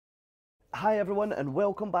Hi everyone and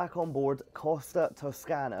welcome back on board Costa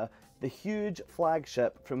Toscana, the huge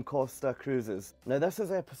flagship from Costa Cruises. Now this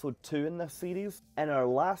is episode 2 in this series. In our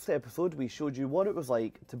last episode we showed you what it was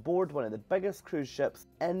like to board one of the biggest cruise ships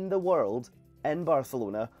in the world in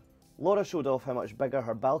Barcelona. Laura showed off how much bigger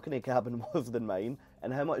her balcony cabin was than mine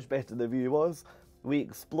and how much better the view was. We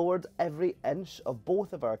explored every inch of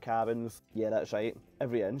both of our cabins. Yeah, that's right,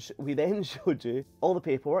 every inch. We then showed you all the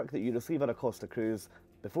paperwork that you receive on a Costa cruise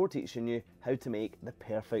before teaching you how to make the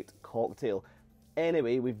perfect cocktail.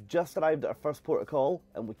 Anyway, we've just arrived at our first port of call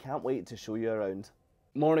and we can't wait to show you around.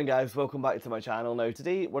 Morning guys, welcome back to my channel. Now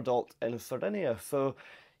today we're docked in Sardinia, so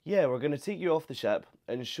yeah, we're going to take you off the ship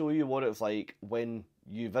and show you what it's like when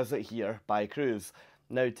you visit here by cruise.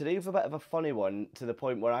 Now today's a bit of a funny one to the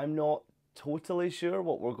point where I'm not totally sure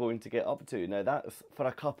what we're going to get up to. Now that's for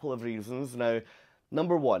a couple of reasons. Now,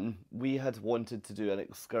 number one, we had wanted to do an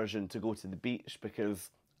excursion to go to the beach because,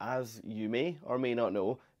 as you may or may not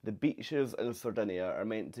know, the beaches in Sardinia are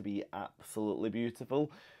meant to be absolutely beautiful.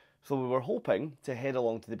 So we were hoping to head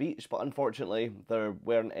along to the beach, but unfortunately there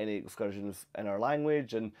weren't any excursions in our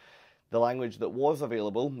language, and the language that was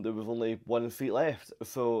available, there was only one seat left.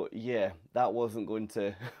 So yeah, that wasn't going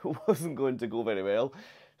to go very well.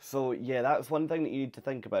 So yeah, that's one thing that you need to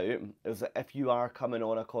think about, is that if you are coming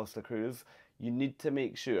on a Costa cruise, you need to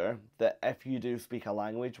make sure that if you do speak a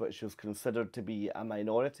language which is considered to be a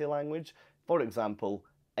minority language, for example,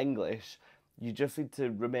 English, you just need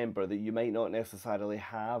to remember that you might not necessarily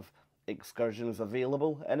have excursions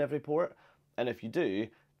available in every port, and if you do,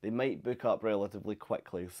 they might book up relatively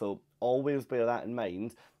quickly. So always bear that in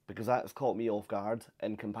mind, because that's caught me off guard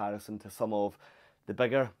in comparison to some of the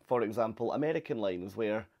bigger, for example, American lines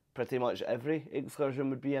where pretty much every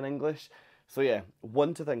excursion would be in English. So yeah,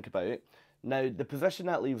 one to think about. Now, the position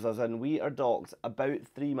that leaves us in, we are docked about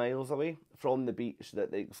 3 miles away from the beach that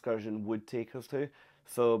the excursion would take us to.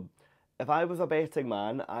 So if I was a betting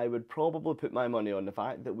man, I would probably put my money on the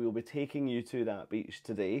fact that we'll be taking you to that beach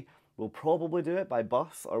today. We'll probably do it by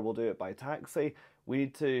bus or we'll do it by taxi. We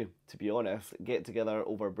need to be honest, get together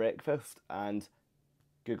over breakfast and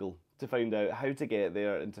Google to find out how to get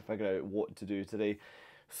there and to figure out what to do today.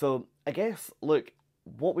 So I guess, look,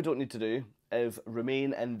 what we don't need to do is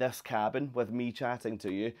remain in this cabin with me chatting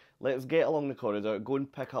to you. Let's get along the corridor, go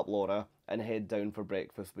and pick up Laura and head down for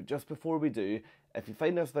breakfast. But just before we do, if you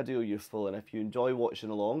find this video useful and if you enjoy watching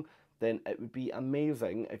along, then it would be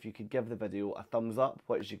amazing if you could give the video a thumbs up,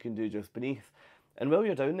 which you can do just beneath. And while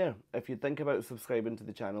you're down there, if you think about subscribing to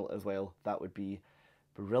the channel as well, that would be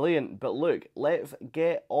brilliant. But look, let's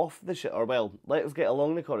get off the ship, or well, let's get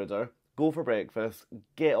along the corridor, go for breakfast,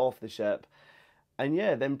 get off the ship, and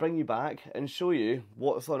yeah, then bring you back and show you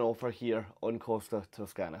what's on offer here on Costa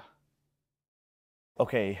Toscana.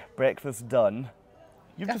 Okay, breakfast done.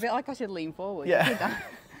 I feel like I should lean forward. Yeah.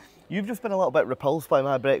 You've just been a little bit repulsed by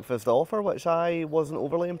my breakfast offer, which I wasn't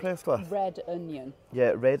overly impressed with. Red onion.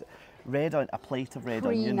 Yeah, red onion, a plate of red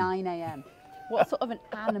onion. Pre-9 AM. What sort of an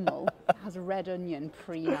animal has a red onion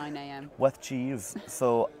pre-9 AM? With cheese.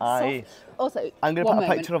 So I'm going to put a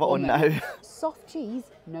picture of it on now. Soft cheese,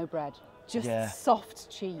 no bread. Just yeah. Soft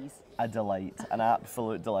cheese. A delight, an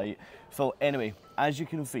absolute delight. So anyway, as you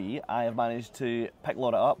can see, I have managed to pick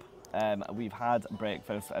Laura up. We've had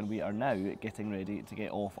breakfast and we are now getting ready to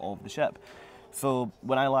get off of the ship. So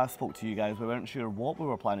when I last spoke to you guys, we weren't sure what we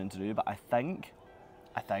were planning to do, but I think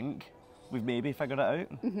we've maybe figured it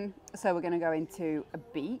out. So we're going to go into a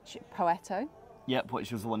beach, Poetto. Yep,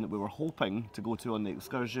 which is the one that we were hoping to go to on the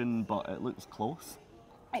excursion, but it looks close.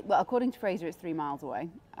 Well, according to Fraser, it's 3 miles away.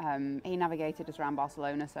 He navigated us around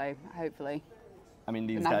Barcelona, so hopefully... I mean,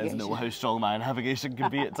 these guys know how strong my navigation can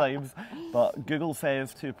be at times, but Google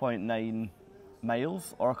says 2.9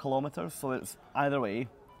 miles or kilometres, so it's either way,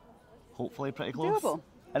 hopefully pretty close. Doable.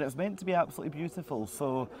 And it's meant to be absolutely beautiful,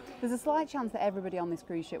 so... There's a slight chance that everybody on this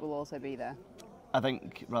cruise ship will also be there. I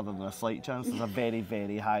think rather than a slight chance, there's a very,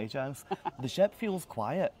 very high chance. The ship feels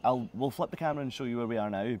quiet. We'll flip the camera and show you where we are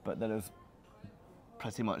now, but there is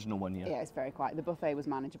pretty much no one here. Yeah, it's very quiet. The buffet was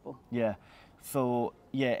manageable. Yeah. So,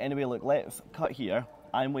 yeah, anyway, look, let's cut here.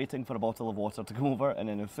 I'm waiting for a bottle of water to come over, and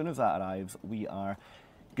then as soon as that arrives, we are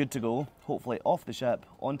good to go. Hopefully off the ship,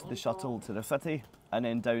 onto the shuttle to the city, and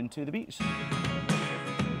then down to the beach.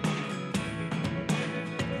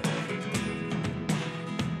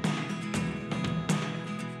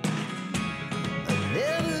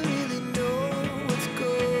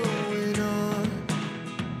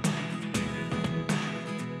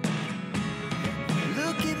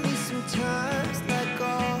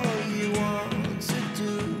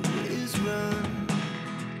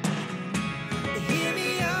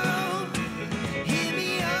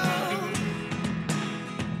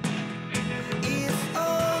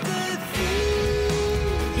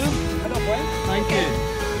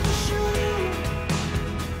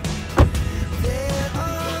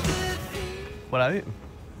 we're out.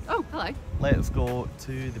 Oh, hello. Let's go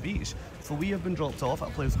to the beach. So we have been dropped off at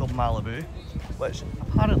a place called Malibu, which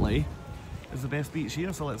apparently is the best beach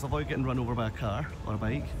here, so let's avoid getting run over by a car or a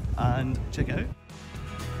bike and check it out.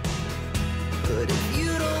 But if you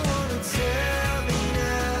don't want to tell me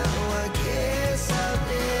now, I guess I'll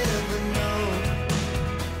never know.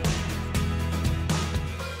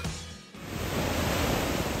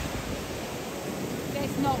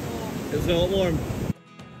 It's not warm. It's not warm.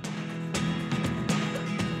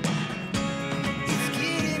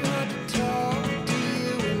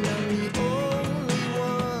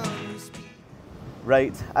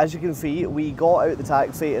 Right, as you can see, we got out the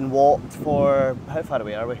taxi and walked for, how far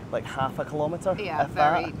away are we? Like half a kilometre? Yeah,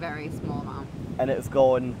 very small amount. And it's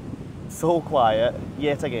gone so quiet,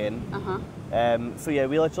 yet again. So yeah,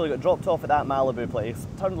 we literally got dropped off at that Malibu place,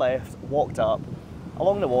 turned left, walked up,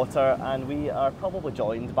 along the water, and we are probably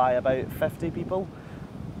joined by about 50 people.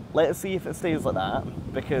 Let's see if it stays like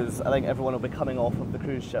that, because I think everyone will be coming off of the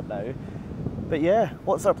cruise ship now. But yeah,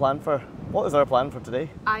 what is our plan for today?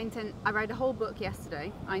 I read a whole book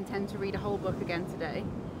yesterday. I intend to read a whole book again today.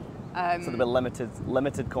 So there'll be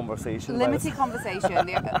limited conversation. Limited conversation.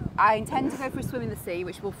 I intend to go for a swim in the sea,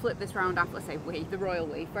 which we'll flip this round after. Let's say we, the royal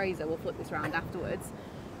we, Fraser, will flip this round afterwards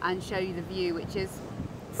and show you the view, which is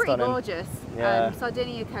pretty stunning. Gorgeous. Yeah.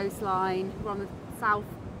 Sardinia coastline. We're on the south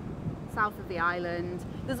of the island.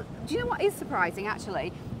 Do you know what is surprising?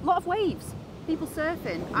 Actually, a lot of waves. People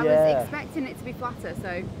surfing. I was expecting it to be flatter,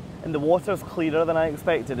 so. And the water's clearer than I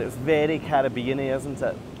expected. It's very Caribbean-y, isn't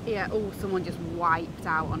it? Yeah, oh, someone just wiped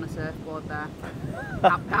out on a surfboard there.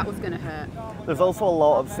 that was going to hurt. There's also a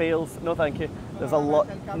lot of sails. No, thank you. There's a lot.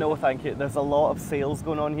 No, thank you. There's a lot of sails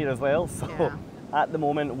going on here as well. So at the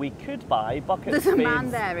moment, we could buy buckets, There's a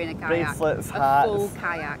man there in a kayak. bracelets, a hats, full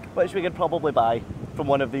kayak, which we could probably buy from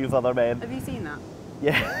one of these other men. Have you seen that?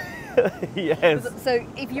 Yeah. Yes. So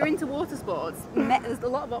if you're into water sports, there's a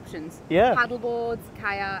lot of options. Yeah. Paddle boards,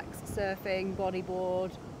 kayaks, surfing,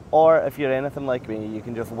 bodyboard. Or if you're anything like me, you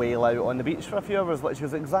can just wail out on the beach for a few hours, which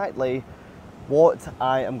is exactly what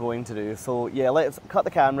I am going to do. So yeah, let's cut the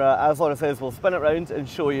camera. As Laura says, we'll spin it round and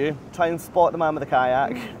show you. Try and spot the man with the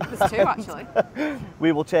kayak. There's two actually.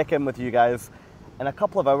 We will check in with you guys in a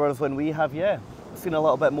couple of hours when we have, seen a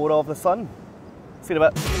little bit more of the sun. See you in a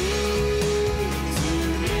bit.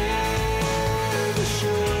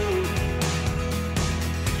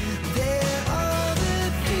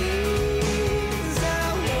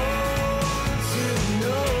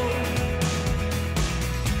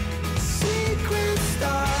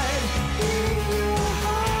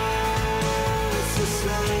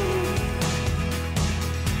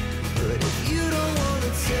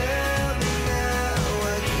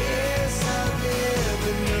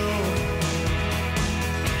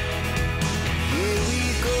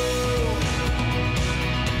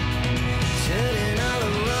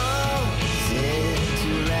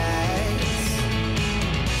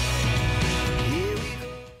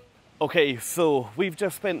 Okay, so we've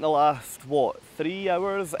just spent the last, 3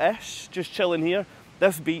 hours-ish just chilling here.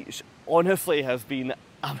 This beach honestly has been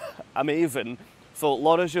amazing. So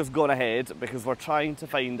Laura's just gone ahead because we're trying to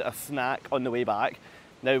find a snack on the way back.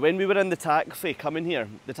 Now, when we were in the taxi coming here,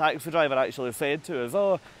 the taxi driver actually said to us,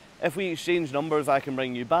 oh, if we exchange numbers, I can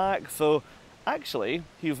bring you back. So actually,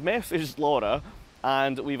 he's messaged Laura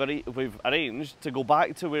and we've arranged to go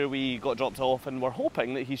back to where we got dropped off, and we're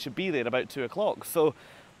hoping that he should be there about 2 o'clock. So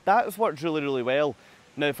that's worked really, really well.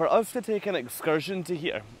 Now, for us to take an excursion to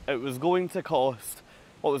here, it was going to cost,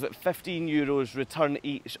 what was it, 15 euros return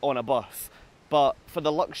each on a bus. But for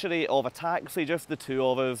the luxury of a taxi, just the two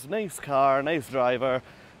of us, nice car, nice driver,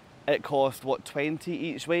 it cost, 20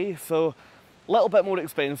 each way? So a little bit more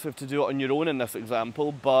expensive to do it on your own in this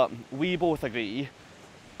example, but we both agree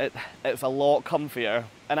it's a lot comfier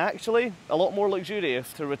and actually a lot more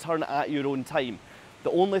luxurious to return at your own time. The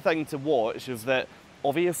only thing to watch is that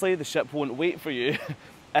obviously the ship won't wait for you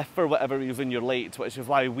if for whatever reason you're late, which is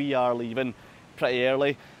why we are leaving pretty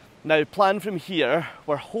early. Now, plan from here,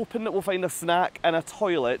 we're hoping that we'll find a snack and a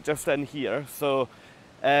toilet just in here. So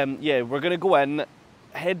yeah, we're gonna go in,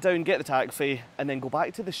 head down, get the taxi, and then go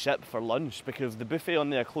back to the ship for lunch because the buffet on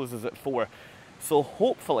there closes at 4. So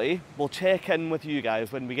hopefully we'll check in with you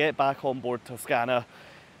guys when we get back on board Toscana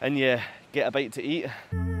and yeah, get a bite to eat.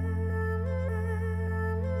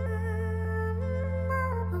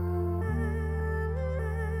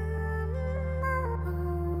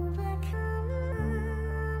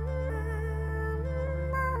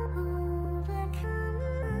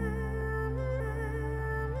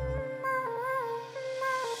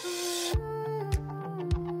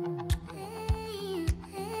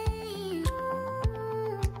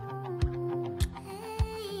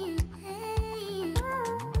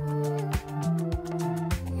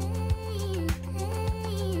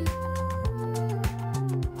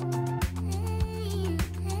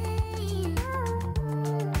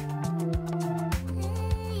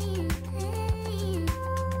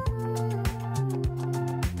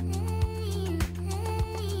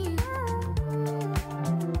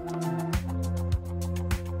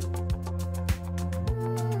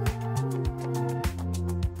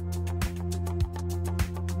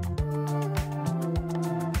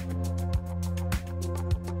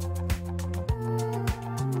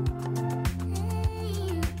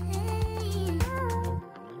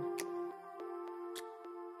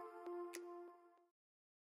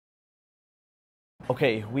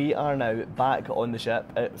 Okay, we are now back on the ship.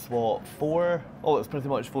 It's what, 4? Oh, it's pretty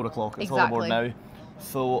much 4 o'clock. It's all aboard now.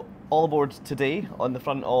 So, all aboard today on the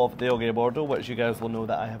front of the Ogre Bordeaux, which you guys will know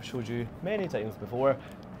that I have showed you many times before.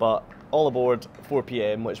 But all aboard 4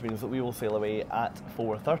 PM, which means that we will sail away at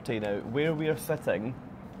 4:30. Now, where we are sitting,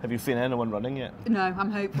 have you seen anyone running yet? No, I'm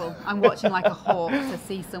hopeful. I'm watching like a hawk to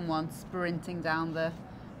see someone sprinting down the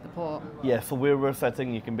port. Yeah, so where we're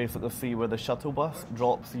sitting, you can basically see where the shuttle bus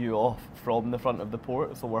drops you off from the front of the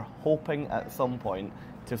port. So we're hoping at some point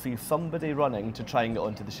to see somebody running to try and get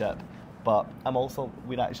onto the ship. But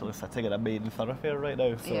we're actually sitting in a main thoroughfare right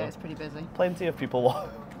now. So yeah, it's pretty busy. Plenty of people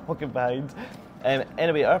walking behind.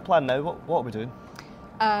 Anyway, our plan now, what are we doing?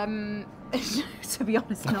 To be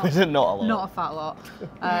honest, not a lot. Not a fat lot.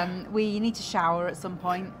 We need to shower at some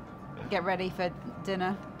point, get ready for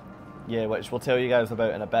dinner. Yeah, which we'll tell you guys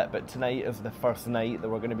about in a bit, but tonight is the first night that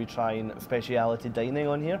we're going to be trying Speciality Dining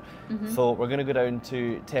on here. So we're going to go down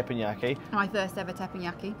to Teppanyaki. My first ever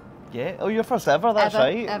teppanyaki. Yeah, oh, your first ever, that's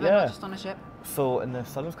right. Ever, yeah. not just on a ship. So, and the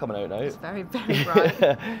sun is coming out now. It's very, very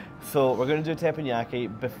bright. So we're going to do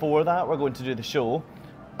Teppanyaki. Before that, we're going to do the show.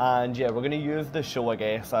 And yeah, we're going to use the show, I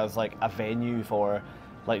guess, as like a venue for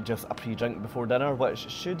like just a pre-drink before dinner, which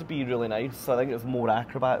should be really nice. So I think it's more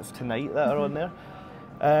acrobats tonight that are on there.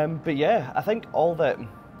 But yeah, I think all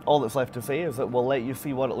that's left to say is that we'll let you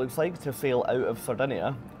see what it looks like to sail out of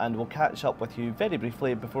Sardinia, and we'll catch up with you very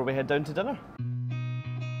briefly before we head down to dinner.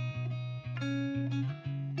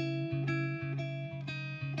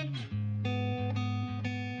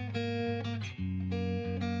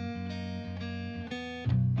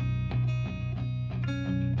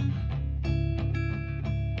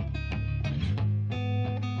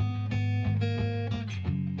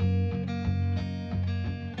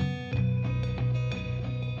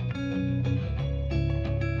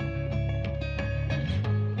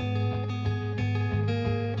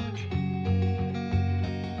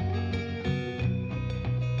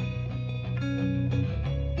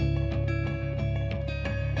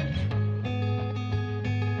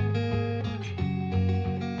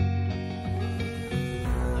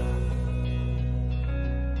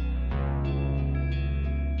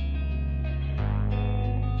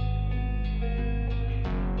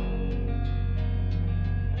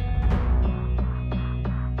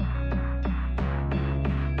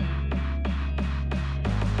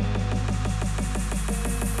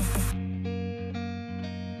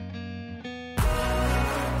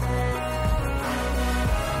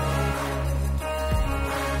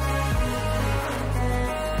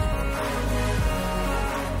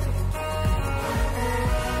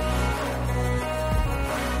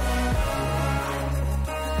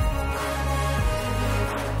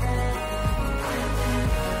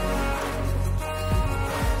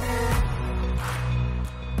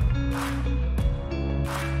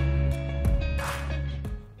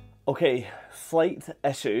 Okay, slight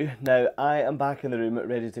issue. Now, I am back in the room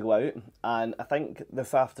ready to go out, and I think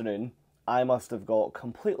this afternoon I must have got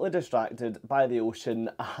completely distracted by the ocean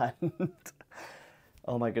and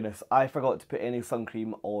oh my goodness, I forgot to put any sun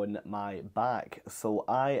cream on my back. So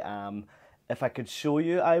I am, if I could show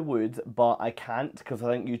you I would, but I can't because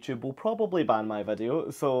I think YouTube will probably ban my video.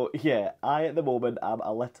 So yeah, I at the moment am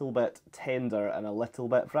a little bit tender and a little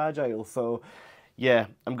bit fragile. So yeah,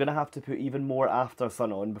 I'm going to have to put even more after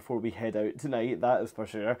sun on before we head out tonight, that is for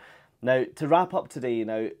sure. Now, to wrap up today,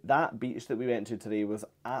 that beach that we went to today was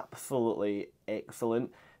absolutely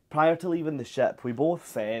excellent. Prior to leaving the ship, we both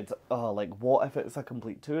said, oh, like, what if it's a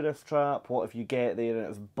complete tourist trap? What if you get there and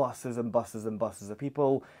it's buses and buses and buses of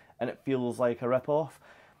people and it feels like a rip-off?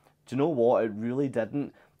 Do you know what? It really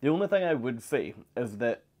didn't. The only thing I would say is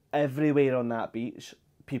that everywhere on that beach,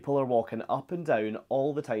 people are walking up and down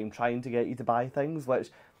all the time trying to get you to buy things,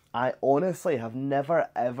 which I honestly have never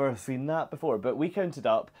ever seen that before. But we counted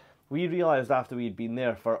up, we realised after we'd been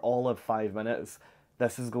there for all of 5 minutes,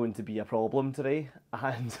 this is going to be a problem today.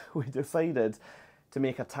 And we decided to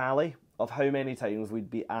make a tally of how many times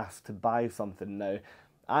we'd be asked to buy something. Now,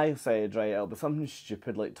 I said, right, it'll be something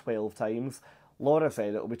stupid like 12 times. Laura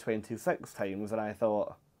said it'll be 26 times, and I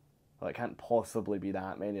thought, well, it can't possibly be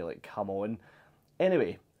that many, like, come on.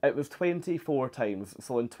 Anyway, it was 24 times,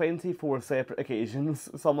 so on 24 separate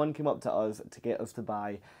occasions, someone came up to us to get us to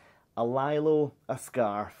buy a lilo, a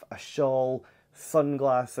scarf, a shawl,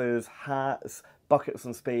 sunglasses, hats, buckets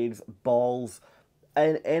and spades, balls,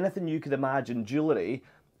 and anything you could imagine, jewellery.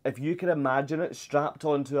 If you could imagine it strapped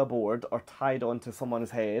onto a board or tied onto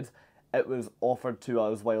someone's head, it was offered to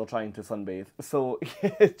us while trying to sunbathe. So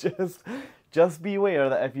just beware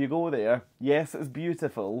that if you go there, yes, it's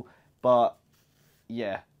beautiful, but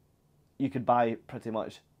yeah, you could buy pretty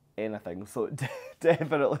much anything. So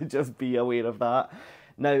definitely just be aware of that.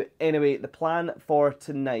 Now, anyway, the plan for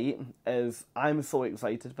tonight is, I'm so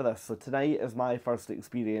excited for this. So tonight is my first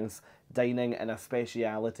experience dining in a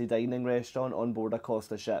speciality dining restaurant on board a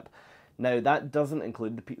Costa ship. Now, that doesn't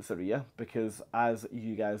include the pizzeria, because as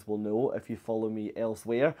you guys will know, if you follow me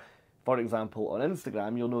elsewhere, for example, on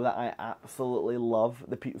Instagram, you'll know that I absolutely love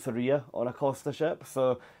the pizzeria on a Costa ship.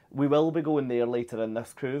 So we will be going there later in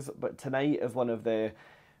this cruise, but tonight is one of the,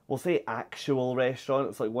 we'll say, actual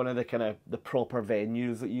restaurants, like one of the kind of the proper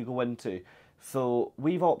venues that you go into. So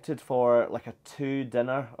we've opted for like a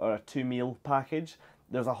 2-dinner or a 2-meal package.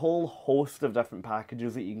 There's a whole host of different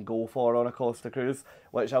packages that you can go for on a Costa cruise,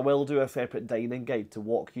 which I will do a separate dining guide to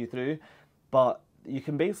walk you through. But you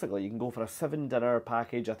can go for a 7-dinner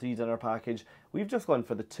package, a 3-dinner package. We've just gone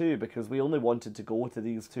for the 2 because we only wanted to go to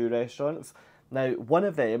these 2 restaurants. Now, one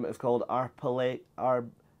of them is called Archipelago.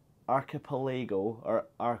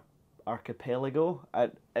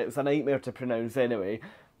 It's a nightmare to pronounce anyway,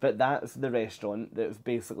 but that's the restaurant that's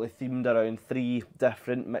basically themed around 3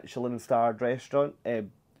 different Michelin-starred restaurant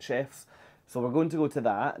chefs. So we're going to go to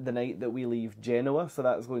that the night that we leave Genoa, so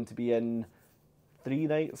that's going to be in 3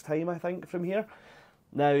 nights' time, I think, from here.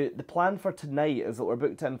 Now, the plan for tonight is that we're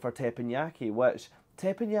booked in for Teppanyaki, which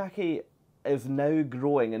Teppanyaki is now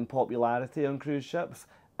growing in popularity on cruise ships,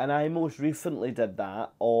 and I most recently did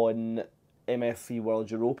that on MSC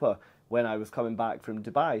World Europa when I was coming back from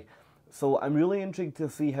Dubai. So I'm really intrigued to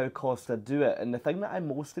see how Costa do it, and the thing that I'm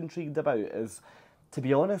most intrigued about is, to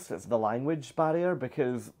be honest, it's the language barrier,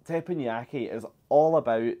 because Teppanyaki is all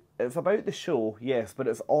about, it's about the show, yes, but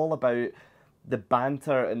it's all about the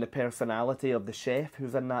banter and the personality of the chef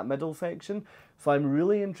who's in that middle section. So I'm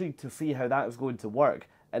really intrigued to see how that's going to work,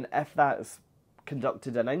 and if that's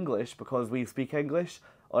conducted in English because we speak English,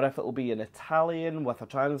 or if it'll be in Italian with a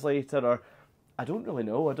translator, or I don't really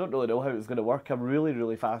know. I don't really know how it's going to work. I'm really,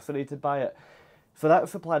 really fascinated by it. So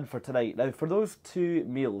that's the plan for tonight. Now, for those 2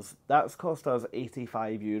 meals, that's cost us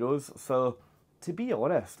 €85. So, to be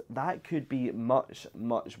honest, that could be much,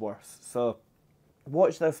 much worse. So,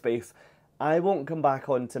 watch this space. I won't come back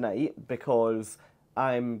on tonight because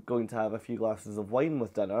I'm going to have a few glasses of wine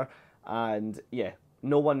with dinner. And, yeah,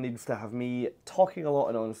 no one needs to have me talking a lot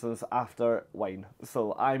of nonsense after wine.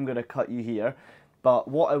 So, I'm going to cut you here. But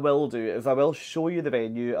what I will do is I will show you the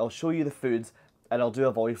venue, I'll show you the food, and I'll do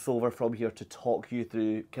a voiceover from here to talk you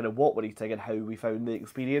through kind of what we're eating and how we found the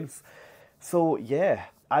experience. So yeah,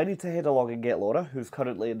 I need to head along and get Laura, who's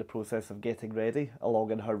currently in the process of getting ready,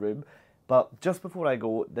 along in her room. But just before I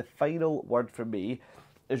go, the final word from me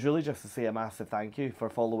is really just to say a massive thank you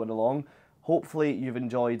for following along. Hopefully you've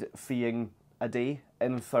enjoyed seeing a day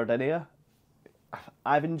in Sardinia.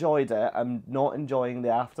 I've enjoyed it. I'm not enjoying the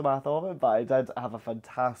aftermath of it, but I did have a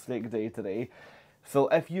fantastic day today. So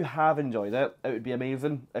if you have enjoyed it, it would be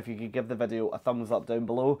amazing if you could give the video a thumbs up down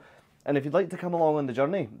below. And if you'd like to come along on the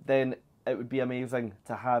journey, then it would be amazing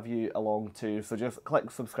to have you along too. So just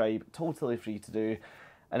click subscribe, totally free to do.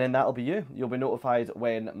 And then that'll be you. You'll be notified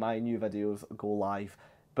when my new videos go live.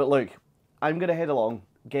 But look, I'm going to head along,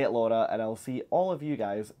 get Laura, and I'll see all of you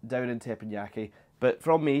guys down in Teppanyaki. But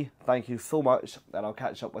from me, thank you so much, and I'll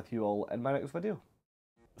catch up with you all in my next video.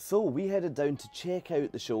 So we headed down to check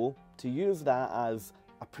out the show, to use that as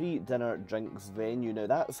a pre-dinner drinks venue. Now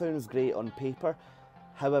that sounds great on paper,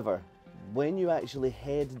 however, when you actually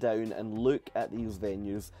head down and look at these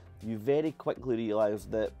venues, you very quickly realise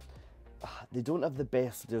that they don't have the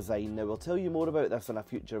best design. Now, we'll tell you more about this in a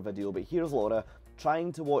future video, but here's Laura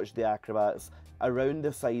trying to watch the acrobats around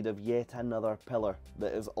the side of yet another pillar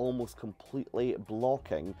that is almost completely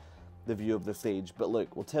blocking the view of the stage. But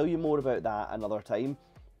look, we'll tell you more about that another time.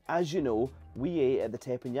 As you know, we ate at the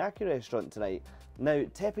Teppanyaki restaurant tonight. Now,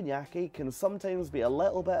 Teppanyaki can sometimes be a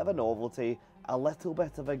little bit of a novelty, a little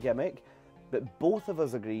bit of a gimmick, but both of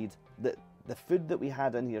us agreed that the food that we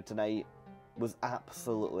had in here tonight was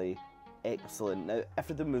absolutely excellent. Now,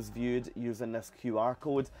 everything was viewed using this QR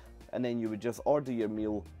code, and then you would just order your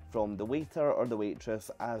meal from the waiter or the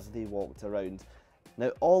waitress as they walked around.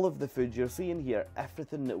 Now, all of the food you're seeing here,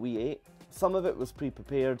 everything that we ate, some of it was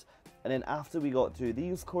pre-prepared, and then after we got to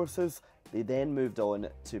these courses, they then moved on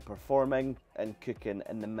to performing and cooking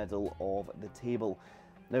in the middle of the table.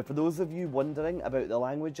 Now, for those of you wondering about the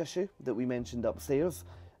language issue that we mentioned upstairs,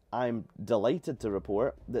 I'm delighted to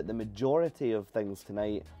report that the majority of things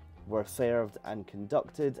tonight were served and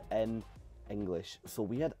conducted in English. So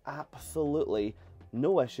we had absolutely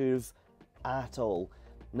no issues at all.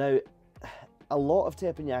 Now, a lot of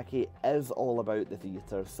Teppanyaki is all about the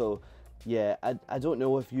theatre, so yeah, I don't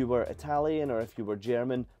know if you were Italian or if you were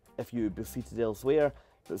German, if you would be seated elsewhere,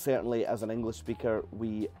 but certainly as an English speaker,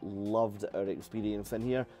 we loved our experience in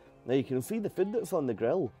here. Now you can see the food that's on the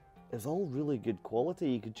grill is all really good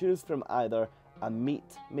quality. You could choose from either a meat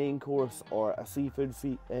main course or a seafood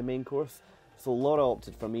main course. So Laura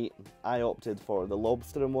opted for meat, I opted for the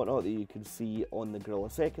lobster and whatnot that you could see on the grill a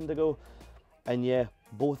second ago. And yeah,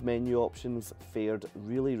 both menu options fared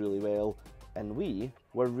really, really well, and we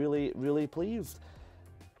were really, really pleased.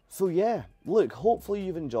 So yeah, look, hopefully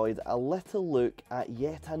you've enjoyed a little look at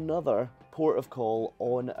yet another port of call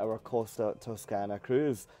on our Costa Toscana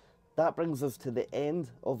cruise. That brings us to the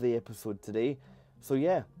end of the episode today. So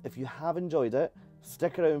yeah, if you have enjoyed it,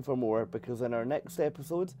 stick around for more, because in our next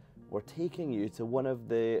episode, we're taking you to one of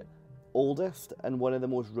the oldest and one of the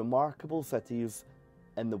most remarkable cities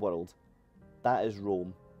in the world. That is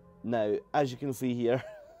Rome. Now, as you can see here,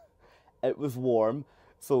 it was warm,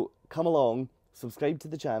 so come along, subscribe to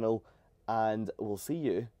the channel, and we'll see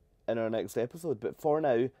you in our next episode. But for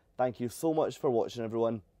now, thank you so much for watching,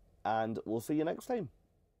 everyone, and we'll see you next time.